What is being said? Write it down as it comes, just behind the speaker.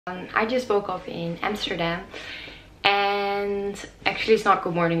I just woke up in Amsterdam, and actually it's not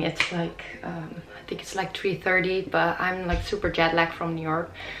good morning, it's like I think it's like 3:30, but I'm like super jet lagged from New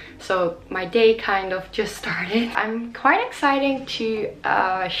York, so my day kind of just started. I'm quite excited to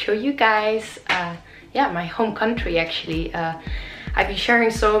show you guys yeah, my home country actually. I've been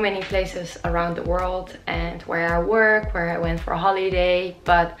sharing so many places around the world and where I work, where I went for a holiday,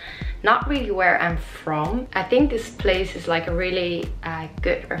 but not really where I'm from. I think this place is like a really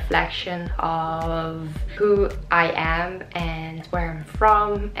good reflection of who I am and where I'm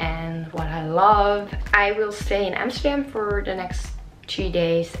from and what I love. I will stay in Amsterdam for the next 2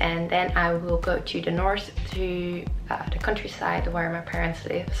 days, and then I will go to the north, to the countryside where my parents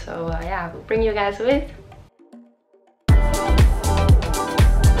live. So yeah, I will bring you guys with.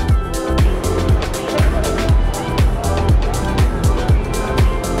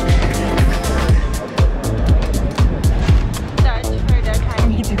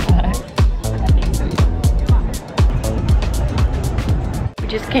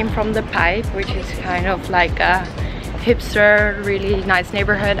 Just came from the Pipe, which is kind of like a hipster, really nice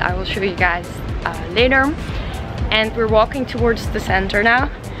neighborhood. I will show you guys later. And we're walking towards the center now,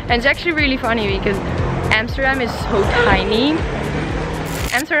 and it's actually really funny because Amsterdam is so tiny.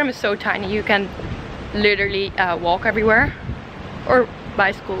 Amsterdam is so tiny, you can literally walk everywhere, or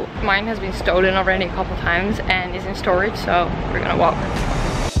bicycle. Mine has been stolen already a couple times and is in storage, so we're gonna walk.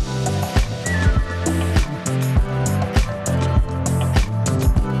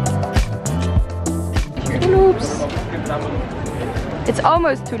 It's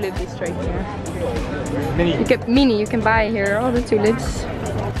almost tulips straight here. Mini. You get mini, you can buy here all the tulips.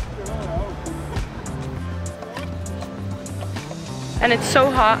 And it's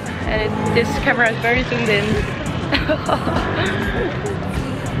so hot, and this camera is very zoomed in.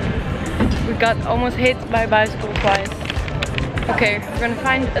 We got almost hit by a bicycle twice. Okay, we're gonna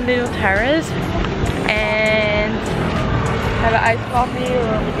find a little terrace and have an iced coffee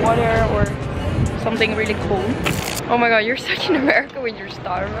or water or something really cool. Oh my god, you're such in America with your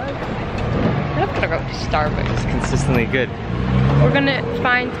Starbucks. We're not gonna go to Starbucks. It's consistently good. We're gonna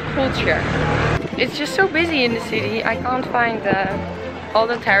find culture. It's just so busy in the city. I can't find all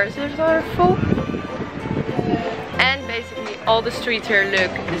the terraces are full. And basically all the streets here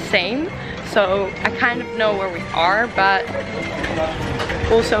look the same. So I kind of know where we are, but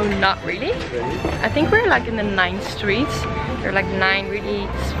also not really. I think we're like in the 9th streets. There are like 9 really,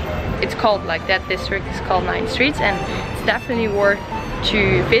 it's called like that district is called 9 streets, and it's definitely worth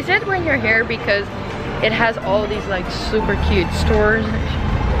to visit when you're here because it has all these like super cute stores, you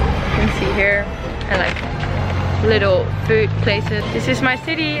can see here, and like little food places. This is my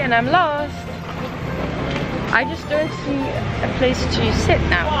city and I'm lost. I just don't see a place to sit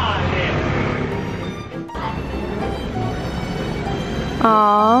now.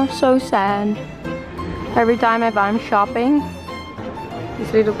 Aw, so sad. Every time if I'm shopping,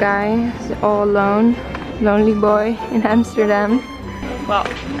 this little guy is all alone, lonely boy in Amsterdam. Well,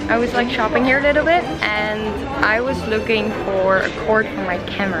 I was like shopping here a little bit, and I was looking for a cord for my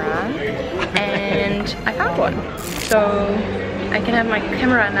camera, and I found one. So I can have my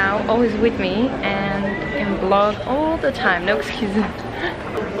camera now always with me and can vlog all the time, no excuses.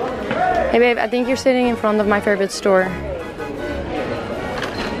 Hey babe, I think you're sitting in front of my favorite store.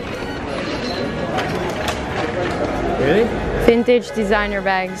 Really? Vintage designer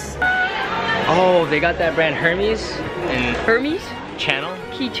bags. Oh, they got that brand Hermes and Hermes? Channel?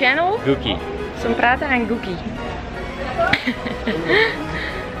 Key Channel? Gookie. Somprata and Gookie.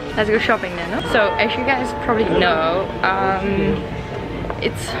 Let's go shopping then. No? So as you guys probably know,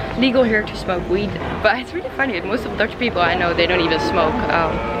 it's legal here to smoke weed, but it's really funny. Most of the Dutch people I know, they don't even smoke.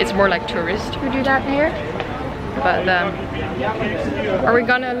 It's more like tourists who do that here. But are we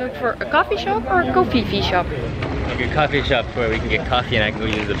gonna look for a coffee shop or a coffee shop? Like a coffee shop where we can get coffee and I can go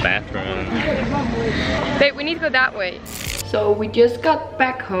use the bathroom. Babe, we need to go that way. So we just got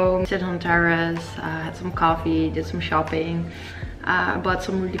back home, sit on terrace, had some coffee, did some shopping, bought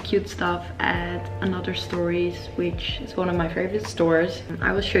some really cute stuff at Another Stories, which is one of my favorite stores.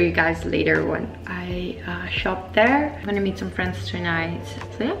 I will show you guys later when I shop there. I'm gonna meet some friends tonight.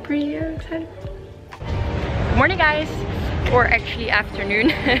 So yeah, pretty excited. Good morning guys, or actually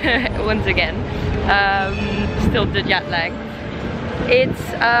afternoon once again. Still the jet lag. It's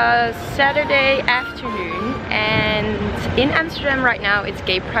Saturday afternoon, and in Amsterdam right now it's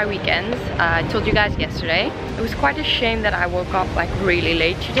Gay Pride weekend. I told you guys yesterday. It was quite a shame that I woke up like really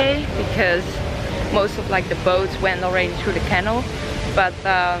late today because most of like the boats went already through the canal, but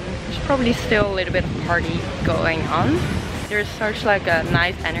there's probably still a little bit of party going on. There's such like a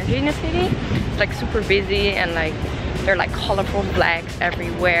nice energy in the city. It's like super busy and like There are like colorful flags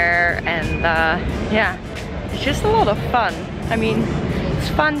everywhere, and yeah, it's just a lot of fun. I mean, it's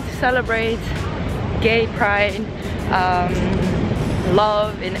fun to celebrate gay pride,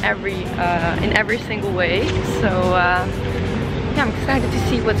 love in every single way. So yeah, I'm excited to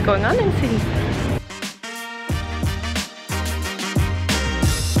see what's going on in the city.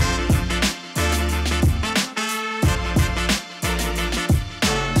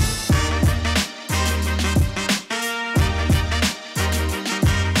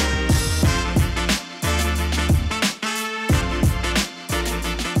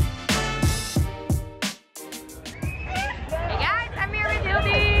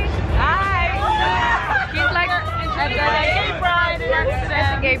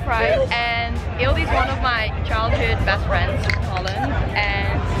 Gay pride, and Ildi's one of my childhood best friends from Holland,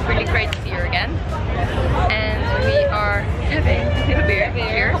 and it's really great to see her again. And we are having a little beer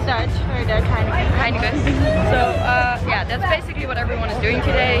here. Dutch, or they're kind of good. So yeah, that's basically what everyone is doing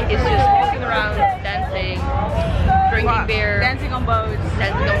today. Is just walking around, dancing, drinking beer, dancing on boats.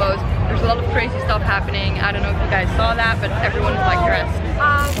 There's a lot of crazy stuff happening. I don't know if you guys saw that, but everyone is like dressed.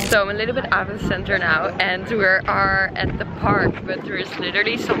 So I'm a little bit out of the center now, and we are at the park, but there is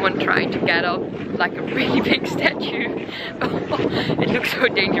literally someone trying to get up like a really big statue. It looks so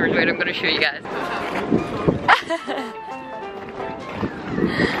dangerous. Wait, I'm gonna show you guys.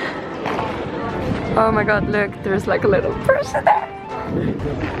 Oh my god, look, there's like a little person there.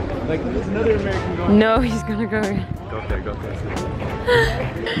 Like there's another American going. No, he's gonna go. Go there.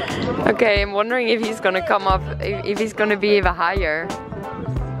 Okay, I'm wondering if he's gonna come up, if he's gonna be even higher.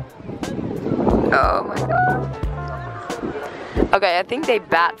 Oh my god. Okay, I think they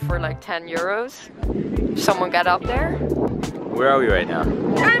bat for like 10 euros. Someone get up there. Where are we right now?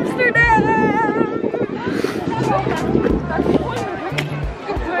 Amsterdam!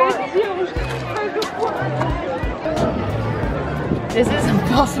 This is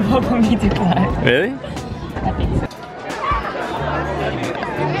impossible for me to climb. Really? I think so.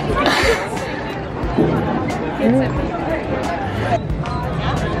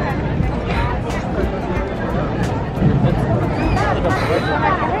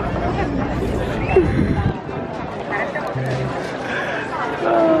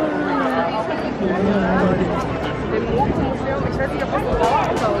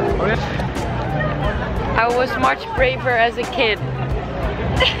 I was much braver as a kid.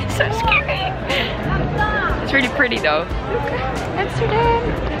 So scary. It's really pretty though. Look, Amsterdam.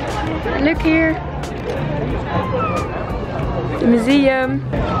 Look here. The museum.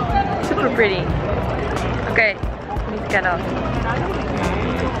 Super pretty. Okay, I need to get off.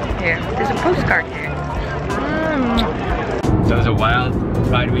 Here, there's a postcard here. So it was a wild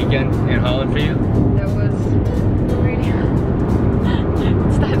Pride weekend in Holland for you? That was really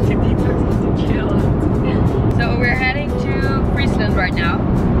it's time to detox to chill. So we're heading to Friesland right now,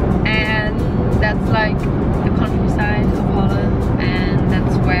 and that's like the countryside of Holland, and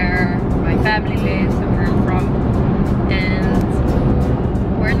that's where my family lives and where I'm from.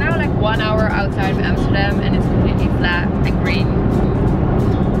 And we're now like 1 hour outside of Amsterdam, and it's completely flat and green.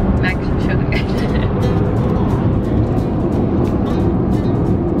 Max, show them guys.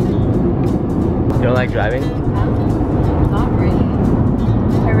 You don't like driving? Not really.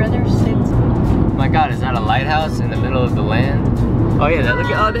 I'd rather sit. Oh my god, is that a lighthouse in the middle of the land? Oh yeah, look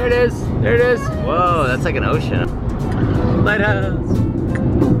at, oh there it is! There it is! Whoa, that's like an ocean. Lighthouse!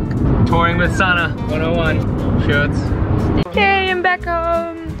 Touring with Sanne 101. Shoots. Okay, I'm back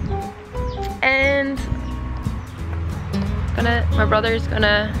home. And my brother is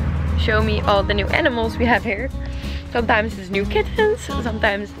gonna show me all the new animals we have here. Sometimes it's new kittens,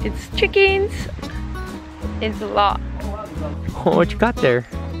 sometimes it's chickens. It's a lot. Oh, what you got there?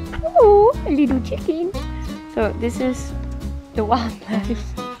 Oh, a little chicken. So this is the wildlife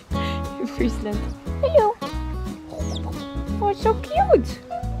in Friesland. Hello. Oh, it's so cute.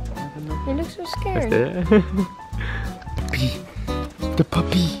 They look so scared. The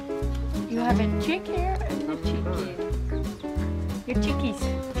puppy. You have a chick here and a chicken. Your chickies.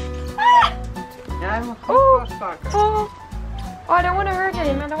 Ah! Oh, oh, I don't want to hurt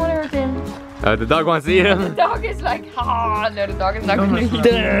him. I don't want to hurt him. The dog wants to eat him. The dog is like, ah, no, the dog is not going to eat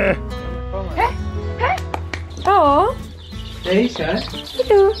him. Hey, hey. Oh. Deze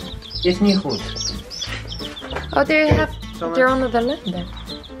Hello. is niet goed. Oh, they're on the left there.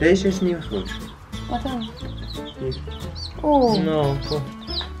 Deze is niet goed. Wat dan? Oh. No.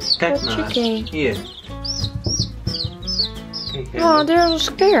 Kijk Poor maar. chicken. Hier. Kijk, Oh, they're all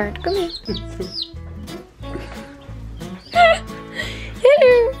scared. Come here.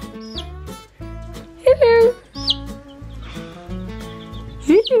 Hello. Hello.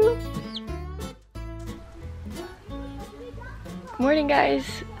 Hello. guys.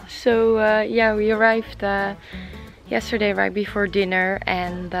 So yeah, we arrived yesterday right before dinner,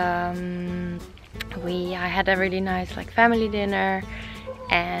 and I had a really nice like family dinner,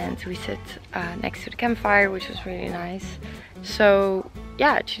 and we sit next to the campfire, which was really nice. So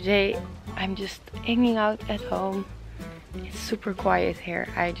yeah, today I'm just hanging out at home. It's super quiet here.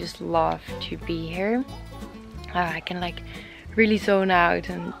 I just love to be here. I can like really zone out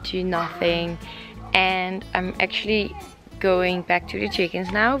and do nothing. And I'm actually going back to the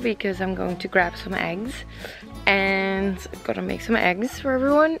chickens now because I'm going to grab some eggs and gonna make some eggs for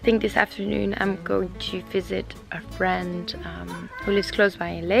everyone. I think this afternoon I'm going to visit a friend who lives close by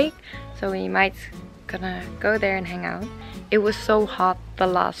a lake, so we might gonna go there and hang out. It was so hot the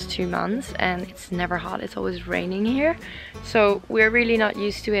last 2 months, and it's never hot, it's always raining here, so we're really not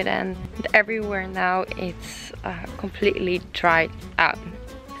used to it, and everywhere now it's completely dried out.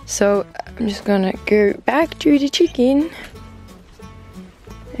 So I'm just gonna go back to the chicken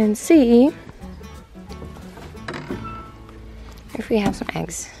and see if we have some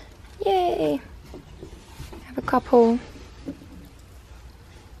eggs. Yay! Have a couple.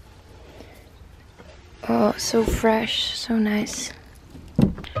 Oh, so fresh, so nice.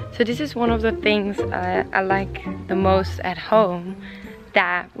 So this is one of the things I like the most at home,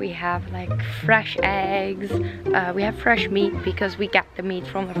 that we have like fresh eggs, we have fresh meat because we get the meat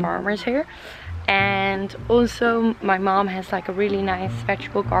from the farmers here, and also my mom has like a really nice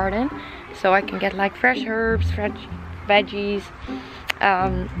vegetable garden, so I can get like fresh herbs, fresh veggies.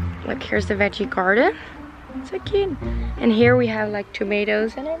 Like here's the veggie garden, so cute. And here we have like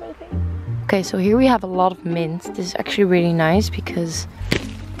tomatoes and everything. Okay, so here we have a lot of mint. This is actually really nice because,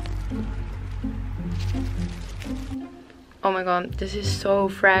 oh my god, this is so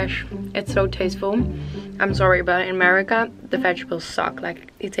fresh. It's so tasteful. I'm sorry, but in America, the vegetables suck.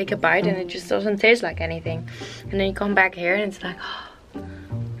 Like, you take a bite and it just doesn't taste like anything. And then you come back here and it's like, oh,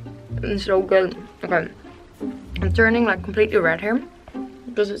 it's so good. Okay, I'm turning like completely red here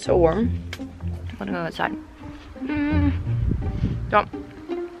because it's so warm. I'm gonna go outside. So,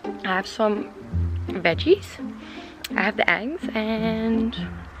 I have some veggies. I have the eggs, and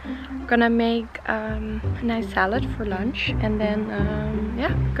I'm gonna make a nice salad for lunch, and then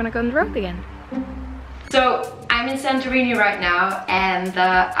yeah, gonna go on the road again. So I'm in Santorini right now, and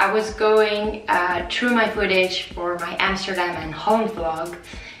I was going through my footage for my Amsterdam and Holland vlog,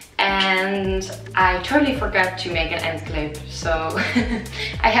 and I totally forgot to make an end clip, so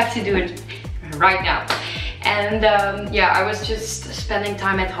I have to do it right now. And yeah, I was just spending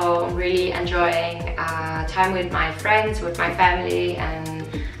time at home, really enjoying time with my friends, with my family, and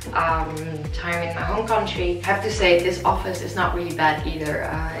time in my home country. I have to say, this office is not really bad either.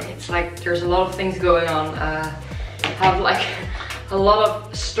 It's like there's a lot of things going on. I have like a lot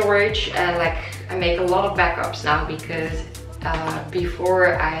of storage, and like I make a lot of backups now because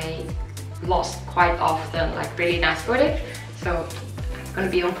before I lost quite often like really nice footage. So gonna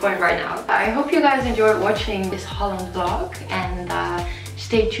be on point right now. I hope you guys enjoyed watching this Holland vlog, and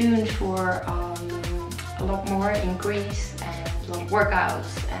stay tuned for a lot more in Greece, and a lot of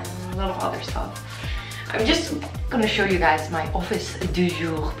workouts and a lot of other stuff. I'm just gonna show you guys my office du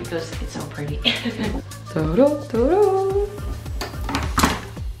jour because it's so pretty.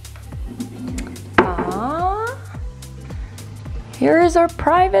 Here is our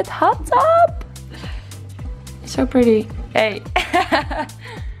private hot tub. So pretty. Hey.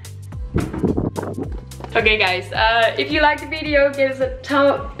 Okay guys, if you liked the video, give us a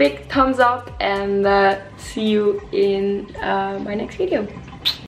big thumbs up, and see you in my next video.